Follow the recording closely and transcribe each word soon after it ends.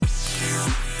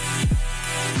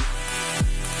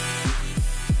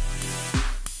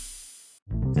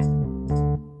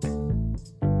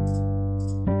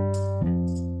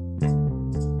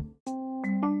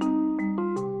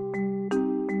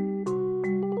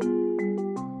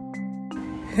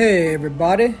Hey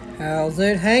everybody, how's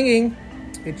it hanging?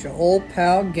 It's your old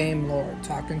pal Game Lord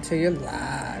talking to you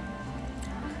live.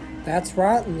 That's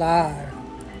right, live.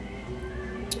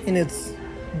 And it's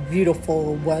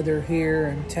beautiful weather here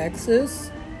in Texas.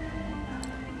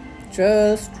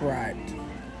 Just right.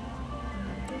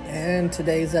 And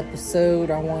today's episode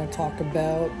I want to talk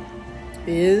about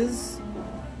is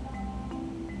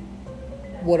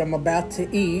what I'm about to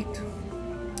eat.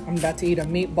 I'm about to eat a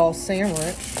meatball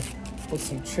sandwich with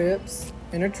some chips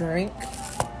and a drink.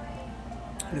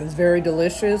 It is very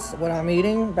delicious what I'm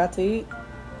about to eat.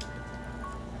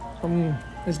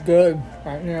 It's good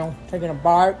right now. Taking a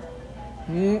bite.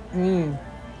 If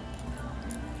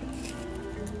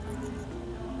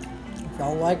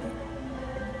y'all like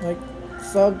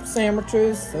sub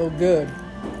sandwiches, so good.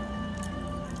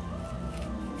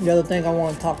 The other thing I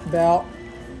want to talk about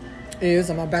is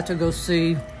I'm about to go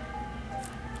see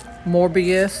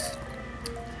Morbius.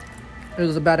 It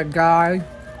was about a guy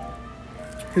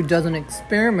who does an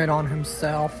experiment on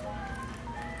himself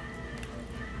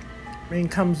and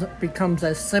becomes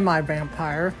a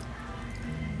semi-vampire.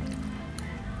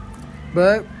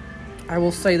 But I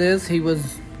will say this, he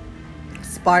was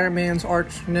Spider-Man's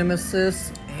arch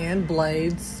nemesis and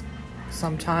Blade's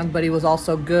sometimes, but he was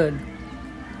also good.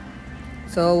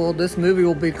 So this movie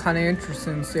will be kind of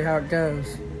interesting to see how it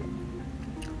goes.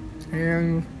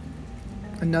 And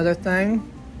another thing,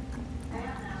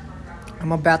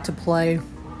 I'm about to play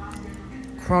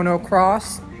Chrono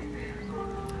Cross.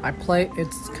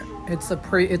 It's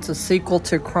a sequel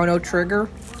to Chrono Trigger.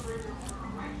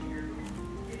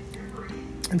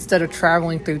 Instead of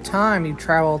traveling through time, you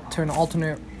travel to an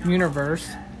alternate universe.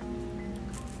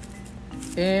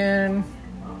 And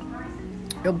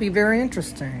it'll be very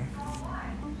interesting.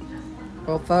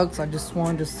 Well, folks, I just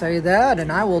wanted to say that,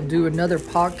 and I will do another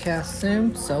podcast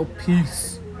soon, so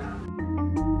peace.